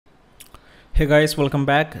Hey guys, welcome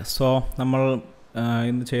back. So, നമ്മൾ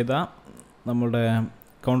ഇന്ന് ചെയ്ത നമ്മുടെ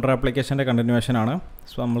കൗണ്ടർ ആപ്ലിക്കേഷൻ്റെ കണ്ടിന്യൂവേഷൻ ആണ്.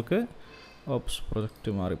 സോ നമ്മൾക്ക്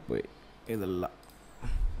പ്രൊജക്റ്റ് മാറിപ്പോയി. ഇതല്ല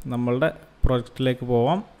നമ്മളുടെ പ്രൊജക്റ്റിലേക്ക്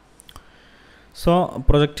പോവാം. സോ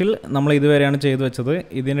പ്രൊജക്റ്റിൽ നമ്മൾ ഇതുവരെയാണ് ചെയ്തു വെച്ചത്.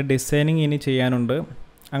 ഇതിന് ഡിസൈനിങ് ഇനി ചെയ്യാനുണ്ട്.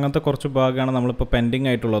 അങ്ങനത്തെ കുറച്ച് ഭാഗമാണ് നമ്മളിപ്പോൾ പെൻഡിങ്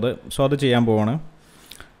ആയിട്ടുള്ളത്. സോ അത് ചെയ്യാൻ പോവാണ്.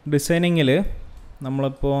 ഡിസൈനിങ്ങിൽ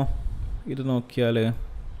നമ്മളിപ്പോൾ ഇത് നോക്കിയാൽ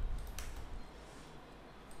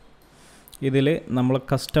ഇതിൽ നമ്മൾ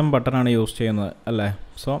കസ്റ്റം ബട്ടണാണ് യൂസ് ചെയ്യുന്നത് അല്ലേ.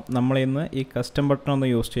 സോ നമ്മൾ ഇന്ന് ഈ കസ്റ്റം ബട്ടൺ ഒന്ന്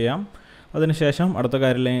യൂസ് ചെയ്യാം. അതിനുശേഷം അടുത്ത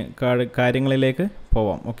കാര്യങ്ങളിലേക്ക്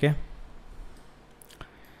പോവാം. ഓക്കെ,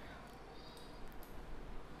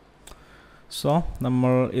 സോ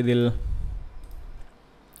നമ്മൾ ഇതിൽ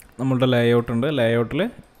നമ്മളുടെ ലേഔട്ട് ഉണ്ട്. ലേഔട്ടിൽ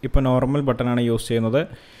ഇപ്പോൾ നോർമൽ ബട്ടണാണ് യൂസ് ചെയ്യുന്നത്.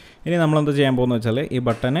 ഇനി നമ്മളെന്ത് ചെയ്യാൻ പോകുന്നത് വെച്ചാൽ ഈ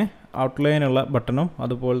ബട്ടന് ഔട്ട്ലൈനുള്ള ബട്ടണും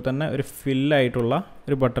അതുപോലെ തന്നെ ഒരു ഫില്ലായിട്ടുള്ള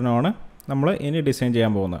ഒരു ബട്ടനുമാണ് നമ്മൾ ഇനി ഡിസൈൻ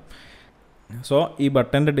ചെയ്യാൻ പോകുന്നത്. സോ ഈ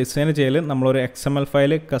ബട്ടൻ്റെ ഡിസൈൻ ചെയ്യൽ നമ്മളൊരു XML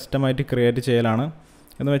ഫയൽ കസ്റ്റമായിട്ട് ക്രിയേറ്റ് ചെയ്യലാണ്.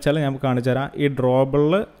 എന്ന് വെച്ചാൽ ഞാൻ കാണിച്ചു തരാം. ഈ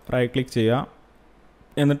ഡ്രോബിളിൽ റൈറ്റ് ക്ലിക്ക് ചെയ്യുക,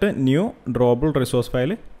 എന്നിട്ട് ന്യൂ ഡ്രോബിൾ റിസോഴ്സ്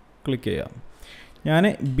ഫയൽ ക്ലിക്ക് ചെയ്യുക. ഞാൻ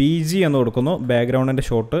BG എന്ന് കൊടുക്കുന്നു, ബാക്ക്ഗ്രൗണ്ടിൻ്റെ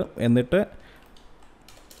ഷോട്ട്. എന്നിട്ട്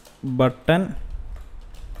ബട്ടൺ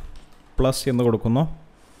പ്ലസ് എന്ന് കൊടുക്കുന്നു.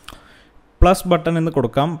 പ്ലസ് ബട്ടൺ എന്ന്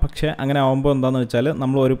കൊടുക്കാം. പക്ഷേ അങ്ങനെ ആകുമ്പോൾ എന്താണെന്ന് വെച്ചാൽ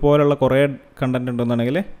നമ്മൾ ഒരുപോലുള്ള കുറേ കണ്ടൻറ്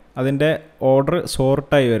ഉണ്ടെന്നുണ്ടെങ്കിൽ അതിൻ്റെ ഓർഡർ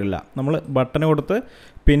സോർട്ടായി വരില്ല. നമ്മൾ ബട്ടൺ കൊടുത്ത്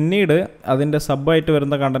പിന്നീട് അതിൻ്റെ സബ്ബായിട്ട്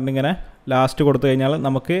വരുന്ന കണ്ടൻറ് ഇങ്ങനെ ലാസ്റ്റ് കൊടുത്തു കഴിഞ്ഞാൽ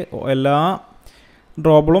നമുക്ക് എല്ലാ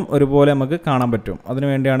ഡ്രോബിളും ഒരുപോലെ നമുക്ക് കാണാൻ പറ്റും. അതിന്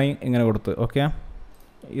വേണ്ടിയാണ് ഇങ്ങനെ കൊടുത്ത്. ഓക്കെ,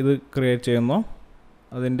 ഇത് ക്രിയേറ്റ് ചെയ്യുന്നു,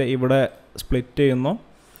 അതിൻ്റെ ഇവിടെ സ്പ്ലിറ്റ് ചെയ്യുന്നു,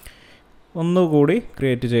 ഒന്നുകൂടി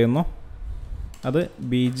ക്രിയേറ്റ് ചെയ്യുന്നു. അത്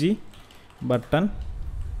BG ബട്ടൺ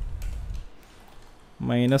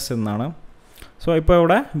മൈനസ് എന്നാണ്. സോ ഇപ്പോൾ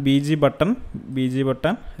ഇവിടെ BG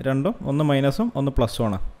ബട്ടൺ രണ്ടും, ഒന്ന് മൈനസും ഒന്ന് പ്ലസ്സും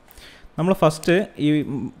ആണ്. നമ്മൾ ഫസ്റ്റ് ഈ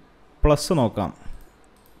പ്ലസ് നോക്കാം.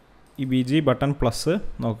 ഈ BG ബട്ടൺ പ്ലസ്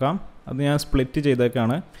നോക്കാം. അത് ഞാൻ സ്പ്ലിറ്റ്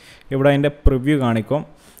ചെയ്തേക്കാണ്. ഇവിടെ അതിൻ്റെ പ്രിവ്യൂ കാണിക്കും.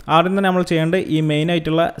 ആദ്യം തന്നെ നമ്മൾ ചെയ്യേണ്ടത് ഈ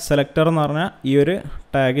മെയിനായിട്ടുള്ള സെലക്ടർ എന്ന് പറഞ്ഞാൽ ഈ ഒരു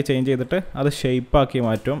ടാഗ് ചേഞ്ച് ചെയ്തിട്ട് അത് ഷേപ്പാക്കി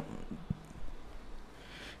മാറ്റും.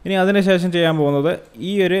 ഇനി അതിന് ശേഷം ചെയ്യാൻ പോകുന്നത്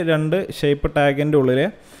ഈ ഒരു രണ്ട് ഷേപ്പ് ടാഗിൻ്റെ ഉള്ളിൽ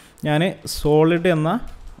ഞാൻ സോളിഡ് എന്ന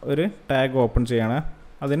ഒരു ടാഗ് ഓപ്പൺ ചെയ്യാണ്.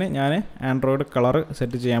 അതിന് ഞാൻ ആൻഡ്രോയിഡ് കളർ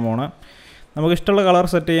സെറ്റ് ചെയ്യാൻ പോകണം. നമുക്കിഷ്ടമുള്ള കളർ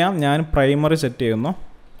സെറ്റ് ചെയ്യാം. ഞാൻ പ്രൈമറി സെറ്റ് ചെയ്യുന്നു.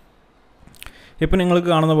 ഇപ്പം നിങ്ങൾക്ക്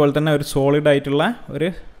കാണുന്ന പോലെ തന്നെ ഒരു സോളിഡ് ആയിട്ടുള്ള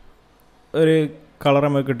ഒരു കളർ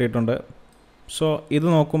നമുക്ക് കിട്ടിയിട്ടുണ്ട്. സോ ഇത്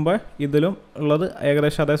നോക്കുമ്പോൾ ഇതിലും ഉള്ളത്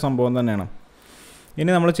ഏകദേശം അതേ സംഭവം തന്നെയാണ്. ഇനി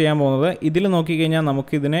നമ്മൾ ചെയ്യാൻ പോകുന്നത് ഇതിൽ നോക്കിക്കഴിഞ്ഞാൽ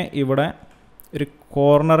നമുക്കിതിനെ ഇവിടെ ഒരു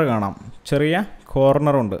കോർണർ കാണാം, ചെറിയ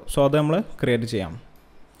കോർണറുണ്ട്. സോ അത് നമ്മൾ ക്രിയേറ്റ് ചെയ്യാം.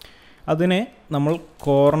 അതിന് നമ്മൾ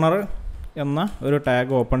കോർണർ എന്ന ഒരു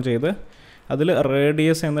ടാഗ് ഓപ്പൺ ചെയ്ത് അതിൽ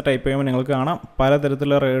റേഡിയസ് എന്ന് ടൈപ്പ് ചെയ്യുമ്പോൾ നിങ്ങൾക്ക് കാണാം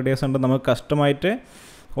പലതരത്തിലുള്ള റേഡിയസ് ഉണ്ട്. നമുക്ക് കസ്റ്റമായിട്ട്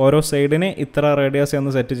ഓരോ സൈഡിന് ഇത്ര റേഡിയസ്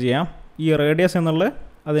എന്ന് സെറ്റ് ചെയ്യാം. ഈ റേഡിയസ് എന്നുള്ളത്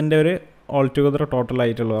അതിൻ്റെ ഒരു ഓൾ ടുഗദർ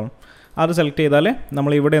ടോട്ടലായിട്ടുള്ളതാണ്. അത് സെലക്ട് ചെയ്താൽ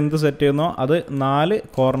നമ്മൾ ഇവിടെ എന്ത് സെറ്റ് ചെയ്യുന്നോ അത് 4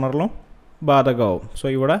 കോർണറിലും ബാധകമാവും. സോ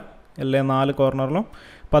ഇവിടെ എല്ലാ 4 കോർണറിലും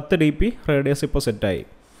 10 dp റേഡിയസ് ഇപ്പോൾ സെറ്റായി.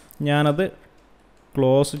 ഞാനത്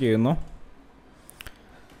ക്ലോസ് ചെയ്യുന്നു.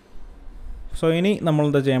 സോ ഇനി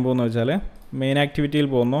നമ്മളെന്താ ചെയ്യാൻ പോകുന്നത് വെച്ചാൽ മെയിൻ ആക്ടിവിറ്റിയിൽ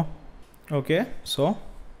പോകുന്നു. ഓക്കെ, സോ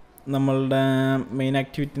നമ്മളുടെ മെയിൻ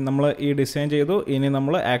ആക്ടിവിറ്റി നമ്മൾ ഈ ഡിസൈൻ ചെയ്തു. ഇനി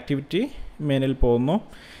നമ്മൾ ആക്ടിവിറ്റി മെയിനിൽ പോകുന്നു.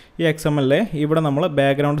 ഈ XML ഇവിടെ നമ്മൾ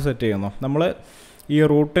ബാക്ക്ഗ്രൗണ്ട് സെറ്റ് ചെയ്യുന്നു. നമ്മൾ ഈ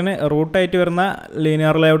റൂട്ടായിട്ട് വരുന്ന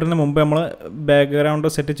ലീനിയർ ലേഔട്ടിന് മുമ്പ് നമ്മൾ ബാക്ക്ഗ്രൗണ്ട്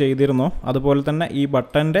സെറ്റ് ചെയ്തിരുന്നു. അതുപോലെ തന്നെ ഈ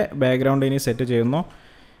ബട്ടൻ്റെ ബാക്ക്ഗ്രൗണ്ട് ഇനി സെറ്റ് ചെയ്യുന്നു.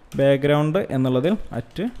 ബാക്ക്ഗ്രൗണ്ട് എന്നുള്ളതിൽ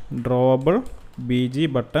drawable BG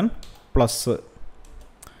ബട്ടൺ പ്ലസ്.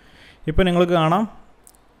 ഇപ്പോൾ നിങ്ങൾക്ക് കാണാം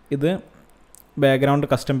ഇത് ബാക്ക്ഗ്രൗണ്ട്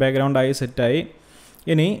കസ്റ്റം ബാക്ക്ഗ്രൗണ്ടായി സെറ്റായി.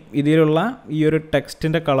 ഇനി ഇതിലുള്ള ഈ ഒരു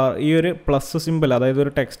ടെക്സ്റ്റിൻ്റെ കളർ, ഈ ഒരു പ്ലസ് സിമ്പിൾ, അതായത്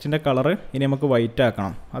ഒരു ടെക്സ്റ്റിൻ്റെ കളർ ഇനി നമുക്ക് വൈറ്റ്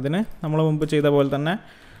ആക്കണം. അതിന് നമ്മൾ മുമ്പ് ചെയ്ത പോലെ തന്നെ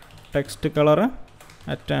text colour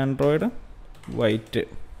 @Android white.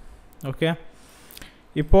 Okay,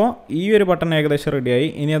 ഇപ്പോൾ ഈ ഒരു ബട്ടൺ ഏകദേശം റെഡിയായി.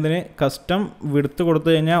 ഇനി അതിന് കസ്റ്റം വിഡ്ത്ത് കൊടുത്തു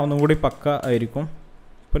കഴിഞ്ഞാൽ ഒന്നും കൂടി പക്ക ആയിരിക്കും.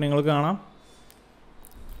 ഇപ്പോൾ നിങ്ങൾക്ക് കാണാം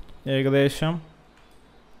ഏകദേശം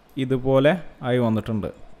ഇതുപോലെ ആയി വന്നിട്ടുണ്ട്.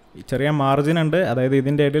 ചെറിയ മാർജിൻ ഉണ്ട്, അതായത്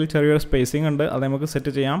ഇതിൻ്റെ ഇടയിൽ ചെറിയൊരു സ്പേസിങ് ഉണ്ട്. അത് നമുക്ക്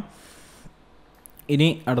സെറ്റ് ചെയ്യാം. ഇനി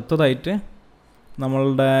അടുത്തതായിട്ട്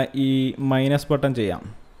നമ്മളുടെ ഈ മൈനസ് ബട്ടൺ ചെയ്യാം.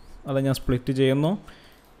 അത് ഞാൻ സ്പ്ലിറ്റ് ചെയ്യുന്നു.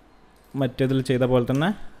 മറ്റേതിൽ ചെയ്ത പോലെ തന്നെ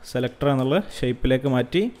സെലക്ടർ എന്നുള്ള ഷേപ്പിലേക്ക്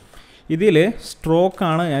മാറ്റി. ഇതിൽ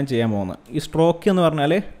സ്ട്രോക്കാണ് ഞാൻ ചെയ്യാൻ പോകുന്നത്. ഈ സ്ട്രോക്ക് എന്ന്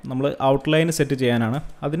പറഞ്ഞാൽ നമ്മൾ ഔട്ട്ലൈൻ സെറ്റ് ചെയ്യാനാണ്.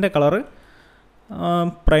 അതിൻ്റെ കളറ്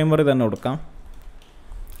പ്രൈമറി തന്നെ കൊടുക്കാം.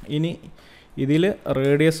 ഇനി ഇതിൽ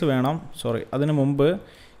റേഡിയസ് വേണം. അതിന് മുമ്പ്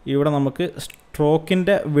ഇവിടെ നമുക്ക്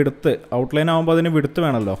സ്ട്രോക്കിൻ്റെ വിഡ്ത്ത് ഔട്ട്ലൈൻ ആകുമ്പോൾ അതിന് വിഡ്ത്ത്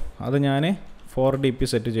വേണമല്ലോ. അത് ഞാൻ 4 dp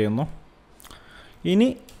സെറ്റ് ചെയ്യുന്നു. ഇനി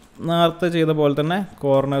നേരത്തെ ചെയ്ത പോലെ തന്നെ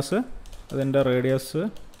കോർണേഴ്സ് അതിൻ്റെ റേഡിയസ്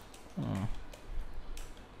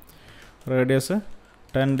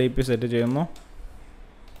 10 dp സെറ്റ് ചെയ്യുന്നു.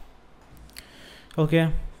 ഓക്കെ,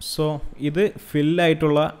 സോ ഇത്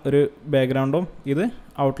ഫില്ലായിട്ടുള്ള ഒരു ബാക്ക്ഗ്രൗണ്ടും ഇത്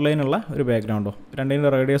ഔട്ട്ലൈനുള്ള ഒരു ബാക്ക്ഗ്രൗണ്ടും, രണ്ടിൻ്റെ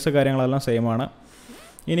റേഡിയസ് കാര്യങ്ങളെല്ലാം സെയിം ആണ്.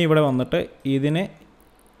 ഇനി ഇവിടെ വന്നിട്ട് ഇതിന്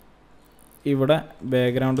ഇവിടെ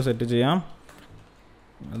ബാക്ക്ഗ്രൗണ്ട് സെറ്റ് ചെയ്യാം.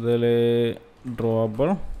 അതിൽ ഡ്രോവബിൾ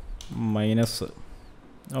മൈനസ്.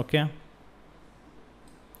 ഓക്കെ,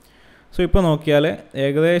 സോ ഇപ്പോൾ നോക്കിയാൽ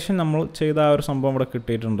ഏകദേശം നമ്മൾ ചെയ്ത ആ ഒരു സംഭവം ഇവിടെ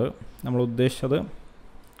കിട്ടിയിട്ടുണ്ട്, നമ്മൾ ഉദ്ദേശിച്ചത്.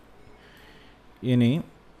 ഇനി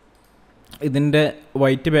ഇതിൻ്റെ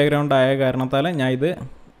വൈറ്റ് ബാക്ക്ഗ്രൗണ്ട് ആയ കാരണത്താൽ ഞാൻ ഇത്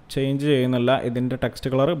ചേഞ്ച് ചെയ്യുന്നില്ല. ഇതിൻ്റെ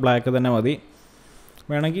ടെക്സ്റ്റ് കളർ ബ്ലാക്ക് തന്നെ മതി.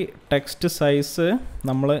 വേണമെങ്കിൽ ടെക്സ്റ്റ് സൈസ്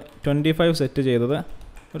നമ്മൾ 25 സെറ്റ് ചെയ്തത്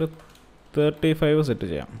ഒരു 35 സെറ്റ്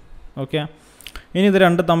ചെയ്യാം. ഓക്കെ, ഇനി ഇത്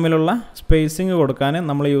രണ്ട് തമ്മിലുള്ള സ്പേസിങ് കൊടുക്കാൻ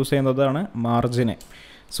നമ്മൾ യൂസ് ചെയ്യുന്നതാണ് മാർജിന്.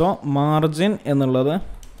 സോ മാർജിൻ എന്നുള്ളത്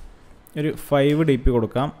ഒരു 5 dp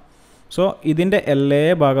കൊടുക്കാം. സോ ഇതിൻ്റെ എല്ലാ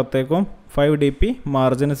ഭാഗത്തേക്കും 5 dp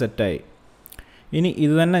മാർജിന് സെറ്റായി. ഇനി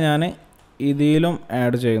ഇത് തന്നെ ഞാൻ ഇതിലും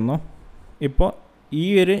ആഡ് ചെയ്യുന്നു. ഇപ്പോൾ ഈ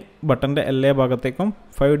ഒരു ബട്ടൻ്റെ എല്ലാ ഭാഗത്തേക്കും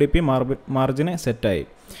 5 dp മാർജിന് സെറ്റായി.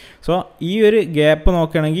 സോ ഈ ഒരു ഗ്യാപ്പ്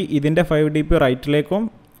നോക്കുകയാണെങ്കിൽ ഇതിൻ്റെ 5 dp റൈറ്റിലേക്കും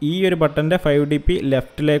ഈ ഒരു ബട്ടൻ്റെ 5 dp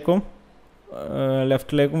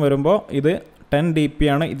ലെഫ്റ്റിലേക്കും വരുമ്പോൾ ഇത് 10 dp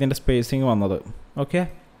ആണ് ഇതിൻ്റെ സ്പേസിങ് വന്നത്. ഓക്കെ,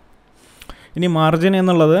 ഇനി മാർജിൻ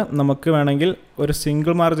എന്നുള്ളത് നമുക്ക് വേണമെങ്കിൽ ഒരു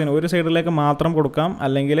സിംഗിൾ മാർജിൻ ഒരു സൈഡിലേക്ക് മാത്രം കൊടുക്കാം.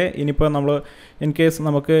 അല്ലെങ്കിൽ ഇനിയിപ്പോൾ നമ്മൾ ഇൻ കേസ്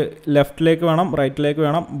നമുക്ക് ലെഫ്റ്റിലേക്ക് വേണം, റൈറ്റിലേക്ക്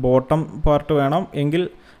വേണം, ബോട്ടം പാർട്ട് വേണം എങ്കിൽ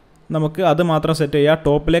നമുക്ക് അത് മാത്രം സെറ്റ് ചെയ്യാം.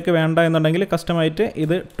 ടോപ്പിലേക്ക് വേണ്ട എന്നുണ്ടെങ്കിൽ കസ്റ്റമായിട്ട്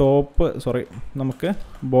ഇത് നമുക്ക്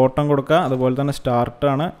ബോട്ടം കൊടുക്കുക. അതുപോലെ തന്നെ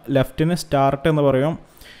സ്റ്റാർട്ടാണ്, ലെഫ്റ്റിന് സ്റ്റാർട്ട് എന്ന് പറയും,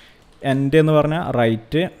 എൻഡ് എന്ന് പറഞ്ഞാൽ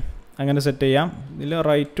റൈറ്റ്, അങ്ങനെ സെറ്റ് ചെയ്യാം. ഇതിൽ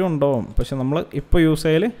റൈറ്റും ഉണ്ടാവും, പക്ഷെ നമ്മൾ ഇപ്പോൾ യൂസ്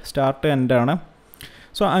ചെയ്യൽ സ്റ്റാർട്ട് എൻഡാണ്.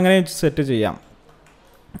 സോ അങ്ങനെ സെറ്റ് ചെയ്യാം.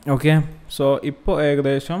 ഓക്കെ, സോ ഇപ്പോൾ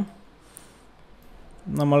ഏകദേശം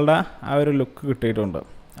നമ്മളുടെ ആ ഒരു ലുക്ക് കിട്ടിയിട്ടുണ്ട്.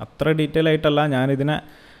 അത്ര ഡീറ്റെയിൽ ആയിട്ടല്ല ഞാനിതിനെ,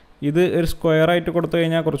 ഇത് ഒരു സ്ക്വയറായിട്ട് കൊടുത്തു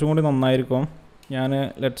കഴിഞ്ഞാൽ കുറച്ചും കൂടി നന്നായിരിക്കും. ഞാൻ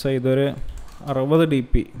ലെറ്റ്സ് ഇതൊരു 60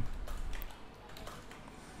 dp,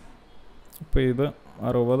 ഇപ്പോൾ ഇത്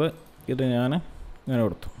 60, ഇത് ഞാൻ ഇങ്ങനെ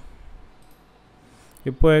കൊടുത്തു.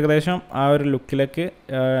 ഇപ്പോൾ ഏകദേശം ആ ഒരു ലുക്കിലേക്ക്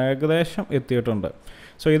ഏകദേശം എത്തിയിട്ടുണ്ട്.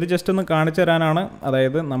 സോ ഇത് ജസ്റ്റ് ഒന്ന് കാണിച്ചു തരാനാണ്,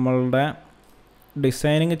 അതായത് നമ്മളുടെ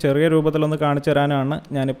ഡിസൈനിങ് ചെറിയ രൂപത്തിലൊന്ന് കാണിച്ചു തരാനാണ്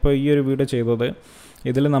ഞാനിപ്പോൾ ഈ ഒരു വീഡിയോ ചെയ്തത്.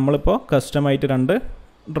 ഇതിൽ നമ്മളിപ്പോൾ കസ്റ്റമായിട്ട് 2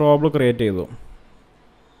 ഡ്രോവബിൾ ക്രിയേറ്റ് ചെയ്തു.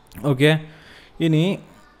 ഓക്കെ, ഇനി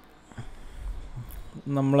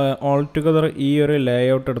നമ്മൾ ഓൾ ടുഗദർ ഈ ഒരു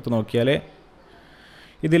ലേഔട്ട് എടുത്ത് നോക്കിയാൽ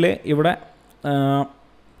ഇതിൽ ഇവിടെ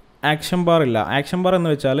ആക്ഷൻ ബാർ ഇല്ല. ആക്ഷൻ ബാർ എന്ന്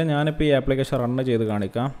വെച്ചാൽ ഞാനിപ്പോൾ ഈ ആപ്ലിക്കേഷൻ റണ്ണ് ചെയ്ത്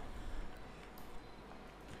കാണിക്കാം.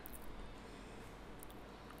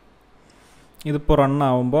 ഇതിപ്പോൾ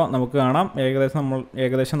റണ്ണാവുമ്പോൾ നമുക്ക് കാണാം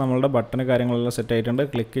ഏകദേശം നമ്മളുടെ ബട്ടൺ കാര്യങ്ങളെല്ലാം സെറ്റ് ആയിട്ടുണ്ട്.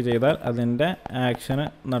 ക്ലിക്ക് ചെയ്താൽ അതിൻ്റെ ആക്ഷന്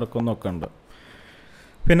നടക്കുന്നൊക്കെ ഉണ്ട്.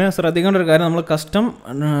 പിന്നെ ശ്രദ്ധിക്കേണ്ട ഒരു കാര്യം, നമ്മൾ കസ്റ്റം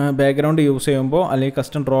ബാക്ക്ഗ്രൗണ്ട് യൂസ് ചെയ്യുമ്പോൾ അല്ലെങ്കിൽ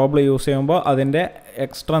കസ്റ്റം ഡ്രോവബിൾ യൂസ് ചെയ്യുമ്പോൾ അതിൻ്റെ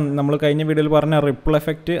എക്സ്ട്രാ നമ്മൾ കഴിഞ്ഞ വീഡിയോയിൽ പറഞ്ഞ റിപ്പിൾ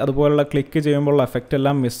എഫക്റ്റ് അതുപോലുള്ള ക്ലിക്ക് ചെയ്യുമ്പോഴുള്ള എഫക്റ്റ്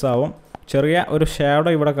എല്ലാം മിസ്സാവും. ചെറിയ ഒരു ഷാഡോ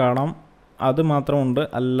ഇവിടെ കാണാം, അത് മാത്രമുണ്ട്,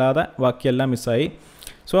 അല്ലാതെ ബാക്കിയെല്ലാം മിസ്സായി.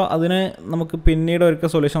 സോ അതിന് നമുക്ക് പിന്നീട്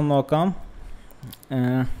ഒരിക്കൽ സൊല്യൂഷൻ നോക്കാം.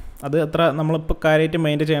 അത് അത്ര നമ്മളിപ്പോൾ കാര്യമായിട്ട്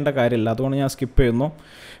മെയിൻറ്റെയിൻ ചെയ്യേണ്ട കാര്യമില്ല, അതുകൊണ്ട് ഞാൻ സ്കിപ്പ് ചെയ്യുന്നു.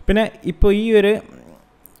 പിന്നെ ഇപ്പോൾ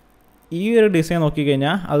ഈ ഒരു ഡിസൈൻ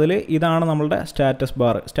നോക്കിക്കഴിഞ്ഞാൽ അതിൽ ഇതാണ് നമ്മളുടെ സ്റ്റാറ്റസ്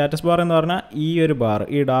ബാർ. സ്റ്റാറ്റസ് ബാർ എന്ന് പറഞ്ഞാൽ ഈ ഒരു ബാർ,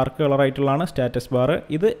 ഈ ഡാർക്ക് കളറായിട്ടുള്ളതാണ് സ്റ്റാറ്റസ് ബാർ.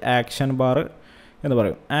 ഇത് ആക്ഷൻ ബാർ എന്ന്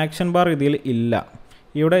പറയും. ആക്ഷൻ ബാർ ഇതിൽ ഇല്ല.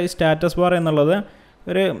 ഇവിടെ ഈ സ്റ്റാറ്റസ് ബാർ എന്നുള്ളത്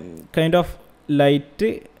ഒരു കൈൻഡ് ഓഫ് ലൈറ്റ്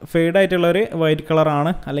ഫെയ്ഡായിട്ടുള്ളൊരു വൈറ്റ്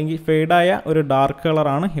കളറാണ്, അല്ലെങ്കിൽ ഫെയ്ഡായ ഒരു ഡാർക്ക്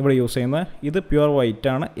കളറാണ് ഇവിടെ യൂസ് ചെയ്യുന്നത്. ഇത് പ്യുവർ വൈറ്റ്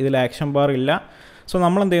ആണ്, ഇതിൽ ആക്ഷൻ ബാർ ഇല്ല. സോ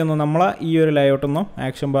നമ്മളെന്ത് ചെയ്യുന്നു, നമ്മളെ ഈ ഒരു ലേഔട്ടൊന്നും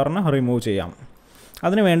ആക്ഷൻ ബാറിന് റിമൂവ് ചെയ്യാം.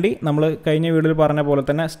 അതിനുവേണ്ടി നമ്മൾ കഴിഞ്ഞ വീഡിയോയിൽ പറഞ്ഞ പോലെ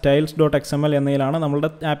തന്നെ styles.xml എന്നതിലാണ് നമ്മളുടെ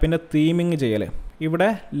ആപ്പിൻ്റെ തീമിങ് ചെയ്യൽ. ഇവിടെ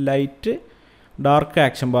ലൈറ്റ് ഡാർക്ക്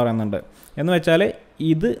ആക്ഷൻ ബാർ എന്നുണ്ട്. എന്ന് വെച്ചാൽ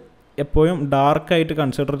ഇത് എപ്പോഴും ഡാർക്കായിട്ട്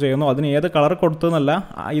കൺസിഡർ ചെയ്യുന്നു. അതിന് ഏത് കളർ കൊടുത്തതെന്നല്ല,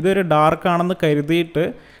 ഇതൊരു ഡാർക്കാണെന്ന് കരുതിയിട്ട്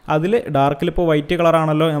അതിൽ ഡാർക്കിലിപ്പോൾ വൈറ്റ്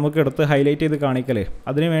കളറാണല്ലോ നമുക്ക് എടുത്ത് ഹൈലൈറ്റ് ചെയ്ത് കാണിക്കലേ,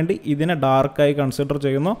 അതിനുവേണ്ടി ഇതിനെ ഡാർക്കായി കൺസിഡർ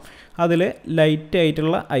ചെയ്യുന്നു. അതിൽ ലൈറ്റ്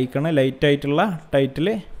ആയിട്ടുള്ള ഐക്കണ്, ലൈറ്റ് ആയിട്ടുള്ള ടൈറ്റിൽ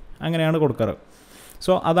അങ്ങനെയാണ് കൊടുക്കാറ്.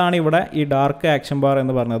 സോ അതാണ് ഇവിടെ ഈ ഡാർക്ക് ആക്ഷൻ ബാർ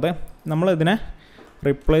എന്ന് പറഞ്ഞത്. നമ്മളിതിനെ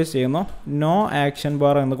റിപ്ലേസ് ചെയ്യുന്നു, നോ ആക്ഷൻ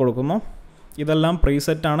ബാർ എന്ന് കൊടുക്കുന്നു. ഇതെല്ലാം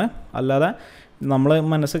പ്രീസെറ്റാണ്, അല്ലാതെ നമ്മൾ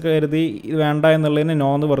മനസ്സ് കരുതി വേണ്ട എന്നുള്ളതിന് നോ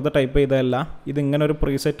എന്ന് വെറുതെ ടൈപ്പ് ചെയ്തതല്ല. ഇതിങ്ങനെ ഒരു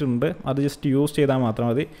പ്രീസെറ്റ് ഉണ്ട്, അത് ജസ്റ്റ് യൂസ് ചെയ്താൽ മാത്രം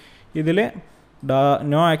മതി. ഇതിൽ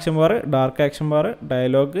no action bar, dark action bar,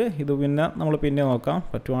 dialogue, ഇത് പിന്നെ നമ്മൾ പിന്നെ നോക്കാം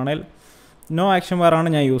പറ്റുവാണെങ്കിൽ. നോ ആക്ഷൻ ബാറാണ്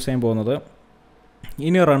ഞാൻ യൂസ് ചെയ്യാൻ പോകുന്നത്.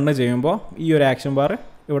 ഇനി റണ്ണ് ചെയ്യുമ്പോൾ ഈ ഒരു ആക്ഷൻ ബാർ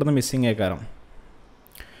ഇവിടുന്ന് മിസ്സിങ് ആയിക്കാരം.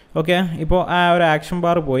 ഓക്കെ, ഇപ്പോൾ ആ ഒരു ആക്ഷൻ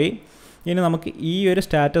ബാർ പോയി. ഇനി നമുക്ക് ഈ ഒരു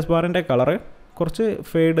സ്റ്റാറ്റസ് ബാറിൻ്റെ കളറ് കുറച്ച്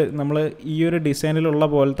ഫെയ്ഡ്, നമ്മൾ ഈ ഒരു ഡിസൈനിലുള്ള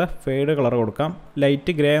പോലത്തെ ഫെയ്ഡ് കളർ കൊടുക്കാം.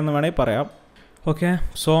 ലൈറ്റ് ഗ്രേ എന്ന് വേണമെങ്കിൽ പറയാം. ഓക്കെ,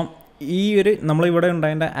 സോ ഈ ഒരു നമ്മളിവിടെ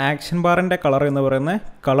ഉണ്ടായതിൻ്റെ ആക്ഷൻ ബാറിൻ്റെ കളർ എന്ന് പറയുന്നത്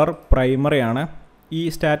കളർ പ്രൈമറിയാണ്. ഈ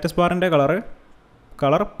സ്റ്റാറ്റസ് ബാറിൻ്റെ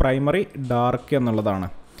കളർ പ്രൈമറി ഡാർക്ക് എന്നുള്ളതാണ്.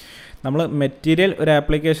 നമ്മൾ ഒരു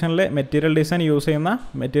ആപ്ലിക്കേഷനിൽ മെറ്റീരിയൽ ഡിസൈൻ യൂസ് ചെയ്യുന്ന,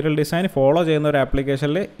 മെറ്റീരിയൽ ഡിസൈൻ ഫോളോ ചെയ്യുന്ന ഒരു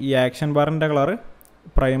ആപ്ലിക്കേഷനിൽ ഈ ആക്ഷൻ ബാറിൻ്റെ കളർ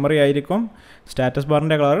പ്രൈമറി ആയിരിക്കും. സ്റ്റാറ്റസ്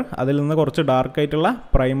ബാറിൻ്റെ കളർ അതിൽ നിന്ന് കുറച്ച് ഡാർക്കായിട്ടുള്ള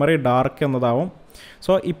പ്രൈമറി ഡാർക്ക് എന്നതാവും.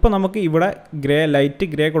 സോ ഇപ്പോൾ നമുക്ക് ഇവിടെ ലൈറ്റ്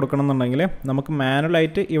ഗ്രേ കൊടുക്കണമെന്നുണ്ടെങ്കിൽ നമുക്ക്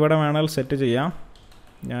മാനുവലായിട്ട് ഇവിടെ വേണമെങ്കിൽ സെറ്റ് ചെയ്യാം.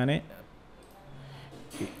 ഞാൻ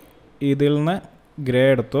ഇതിൽ നിന്ന് ഗ്രേ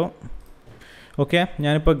എടുത്തു. ഓക്കെ,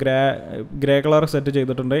 ഞാനിപ്പോൾ ഗ്രേ കളർ സെറ്റ്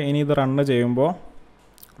ചെയ്തിട്ടുണ്ട്. ഇനി ഇത് റണ്ണ് ചെയ്യുമ്പോൾ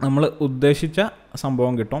നമ്മൾ ഉദ്ദേശിച്ച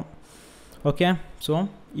സംഭവം കിട്ടും. ഓക്കെ, സോ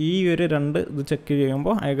ഈ ഒരു രണ്ട് ഇത് ചെക്ക്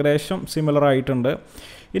ചെയ്യുമ്പോൾ ഏകദേശം സിമിലർ ആയിട്ടുണ്ട്.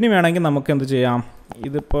 ഇനി വേണമെങ്കിൽ നമുക്ക് എന്ത് ചെയ്യാം,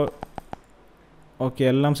 ഇതിപ്പോൾ ഓക്കെ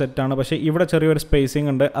എല്ലാം സെറ്റാണ്. പക്ഷേ ഇവിടെ ചെറിയൊരു സ്പേസിങ്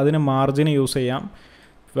ഉണ്ട്, അതിന് മാർജിന് യൂസ് ചെയ്യാം.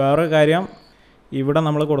 വേറൊരു കാര്യം, ഇവിടെ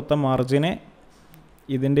നമ്മൾ കൊടുത്ത മാർജിന്,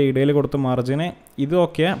 ഇതിൻ്റെ ഇടയിൽ കൊടുത്ത മാർജിന് ഇത്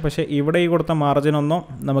ഓക്കെ, പക്ഷേ ഇവിടെ ഈ കൊടുത്ത മാർജിനൊന്നും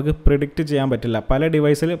നമുക്ക് പ്രിഡിക്റ്റ് ചെയ്യാൻ പറ്റില്ല. പല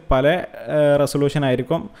ഡിവൈസിൽ പല റെസൊല്യൂഷൻ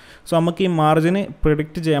ആയിരിക്കും. സോ നമുക്ക് ഈ മാർജിന്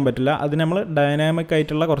പ്രിഡിക്റ്റ് ചെയ്യാൻ പറ്റില്ല. അത് നമ്മൾ ഡൈനാമിക്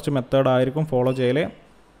ആയിട്ടുള്ള കുറച്ച് മെത്തേഡ് ആയിരിക്കും ഫോളോ ചെയ്യൽ.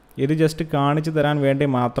 ഇത് ജസ്റ്റ് കാണിച്ചു തരാൻ വേണ്ടി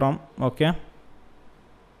മാത്രം. ഓക്കെ,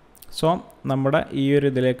 സോ നമ്മുടെ ഈ ഒരു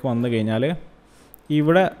ഇതിലേക്ക് വന്നു കഴിഞ്ഞാൽ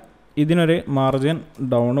ഇവിടെ ഇതിനൊരു മാർജിൻ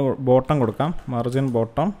ബോട്ടം കൊടുക്കാം. Margin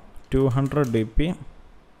bottom 200 dp.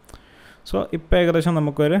 സോ ഇപ്പോൾ ഏകദേശം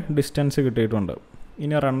നമുക്കൊരു ഡിസ്റ്റൻസ് കിട്ടിയിട്ടുണ്ട്.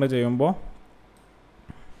 ഇനി റണ്ണ് ചെയ്യുമ്പോൾ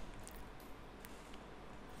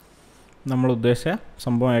നമ്മൾ ഉദ്ദേശിച്ച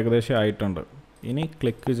സംഭവം ഏകദേശം ആയിട്ടുണ്ട്. ഇനി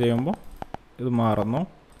ക്ലിക്ക് ചെയ്യുമ്പോൾ ഇത് മാറുന്നു.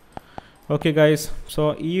 ഓക്കെ ഗൈസ്, സോ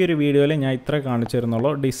ഈ ഒരു വീഡിയോയിൽ ഞാൻ ഇത്ര കാണിച്ചു തരുന്നുള്ളൂ.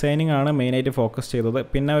 ഡിസൈനിങ് ആണ് മെയിനായിട്ട് ഫോക്കസ് ചെയ്തത്.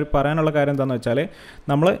 പിന്നെ ഒരു പറയാനുള്ള കാര്യം എന്താണെന്ന് വെച്ചാൽ,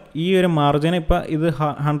 നമ്മൾ ഈ ഒരു മാർജിൻ ഇപ്പോൾ ഇത്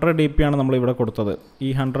 100 dp ആണ് നമ്മളിവിടെ കൊടുത്തത്. ഈ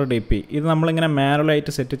 100 dp ഇത് നമ്മളിങ്ങനെ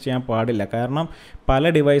മാനുവലായിട്ട് സെറ്റ് ചെയ്യാൻ പാടില്ല. കാരണം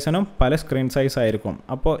പല ഡിവൈസിനും പല സ്ക്രീൻ സൈസ് ആയിരിക്കും.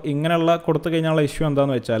 അപ്പോൾ ഇങ്ങനെയുള്ള കൊടുത്തു കഴിഞ്ഞാലുള്ള ഇഷ്യൂ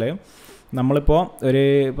എന്താണെന്ന് വെച്ചാൽ, നമ്മളിപ്പോൾ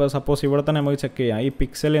ഇപ്പോൾ സപ്പോസ് ഇവിടെ തന്നെ നമുക്ക് ചെക്ക് ചെയ്യാം. ഈ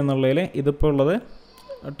പിക്സൽ എന്നുള്ളതിൽ ഇതിപ്പോൾ ഉള്ളത്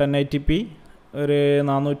 1080p ഒരു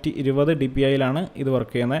 420 dpi ഇത്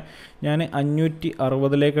വർക്ക് ചെയ്യുന്നത്. ഞാൻ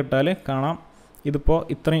 560 ഇട്ടാൽ കാണാം ഇതിപ്പോൾ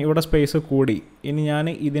ഇത്രയും ഇവിടെ സ്പേസ് കൂടി. ഇനി ഞാൻ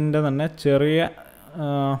ഇതിൻ്റെ തന്നെ ചെറിയ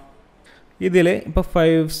ഇതിൽ ഇപ്പോൾ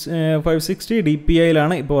 560 dpi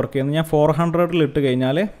ഇപ്പോൾ വർക്ക് ചെയ്യുന്നത്. ഞാൻ 400 ഇട്ട്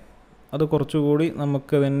കഴിഞ്ഞാൽ അത് കുറച്ചുകൂടി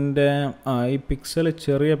നമുക്കതിൻ്റെ ഈ പിക്സൽ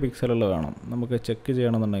ചെറിയ പിക്സലുകൾ വേണം നമുക്ക് ചെക്ക്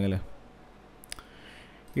ചെയ്യണമെന്നുണ്ടെങ്കിൽ.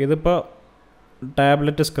 ഇതിപ്പോൾ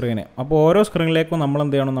ടാബ്ലറ്റ് സ്ക്രീന്. അപ്പോൾ ഓരോ സ്ക്രീനിലേക്കും നമ്മൾ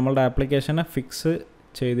എന്ത് ചെയ്യണം, നമ്മളുടെ ആപ്ലിക്കേഷനെ ഫിക്സ്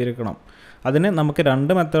ചെയ്തിരിക്കണം. അതിന് നമുക്ക്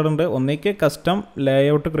രണ്ട് മെത്തേഡ് ഉണ്ട്. ഒന്നിക്ക് കസ്റ്റം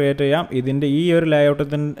ലേഔട്ട് ക്രിയേറ്റ് ചെയ്യാം. ഇതിൻ്റെ ഈ ഒരു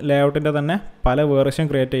ലേഔട്ടിൻ്റെ തന്നെ പല വേർഷൻ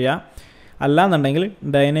ക്രിയേറ്റ് ചെയ്യാം. അല്ലാന്നുണ്ടെങ്കിൽ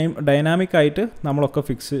ഡൈനാമിക് ആയിട്ട് നമ്മളൊക്കെ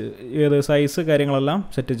ഫിക്സ് ചെയ്ത് സൈസ് കാര്യങ്ങളെല്ലാം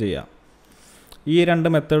സെറ്റ് ചെയ്യാം. ഈ രണ്ട്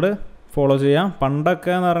മെത്തേഡ് ഫോളോ ചെയ്യാം.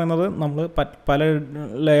 പണ്ടൊക്കെ എന്ന് പറയുന്നത് നമ്മൾ പല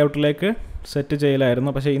ലേഔട്ടിലേക്ക് സെറ്റ്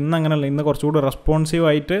ചെയ്യലായിരുന്നു. പക്ഷേ ഇന്ന് അങ്ങനെയല്ല. ഇന്ന് കുറച്ചുകൂടി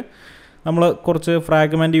റെസ്പോൺസീവായിട്ട് നമ്മൾ കുറച്ച്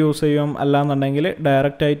ഫ്രാഗ്മെൻറ്റ് യൂസ് ചെയ്യും. അല്ലാന്നുണ്ടെങ്കിൽ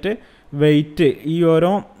ഡയറക്റ്റായിട്ട് വെയിറ്റ്, ഈ ഓരോ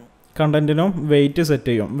കണ്ടൻറ്റിനും വെയിറ്റ് സെറ്റ്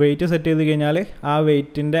ചെയ്യും. വെയിറ്റ് സെറ്റ് ചെയ്ത് കഴിഞ്ഞാൽ ആ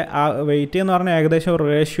വെയിറ്റ് എന്ന് പറഞ്ഞാൽ ഏകദേശം ഒരു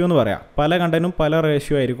റേഷ്യോ എന്ന് പറയാം. പല കണ്ടൻറ്റും പല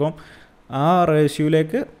റേഷ്യോ ആയിരിക്കും. ആ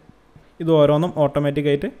റേഷ്യോയിലേക്ക് ഇത് ഓരോന്നും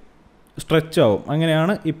ഓട്ടോമാറ്റിക്കായിട്ട് സ്ട്രെച്ച് ആവും.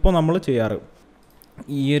 അങ്ങനെയാണ് ഇപ്പോൾ നമ്മൾ ചെയ്യാറ്.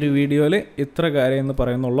 ഈ ഒരു വീഡിയോയിൽ ഇത്ര കാര്യം എന്ന്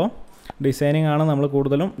പറയുന്നുള്ളൂ. ഡിസൈനിങ് ആണ് നമ്മൾ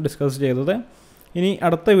കൂടുതലും ഡിസ്കസ് ചെയ്തത്. ഇനി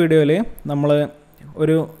അടുത്ത വീഡിയോയിൽ നമ്മൾ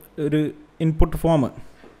ഒരു ഇൻപുട്ട് ഫോം,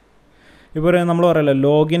 ഇപ്പോൾ നമ്മൾ പറയല്ലോ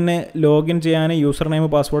ലോഗിൻ ചെയ്യാൻ യൂസർ നെയിം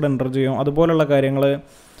പാസ്വേഡ് എൻ്റർ ചെയ്യും, അതുപോലുള്ള കാര്യങ്ങൾ.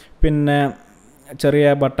 പിന്നെ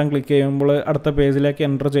ചെറിയ ബട്ടൺ ക്ലിക്ക് ചെയ്യുമ്പോൾ അടുത്ത പേജിലേക്ക്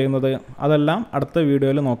എൻ്റർ ചെയ്യുന്നത്, അതെല്ലാം അടുത്ത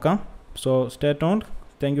വീഡിയോയിൽ നോക്കാം. So stay tuned.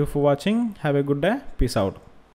 Thank you for watching. Have A good day. Peace out.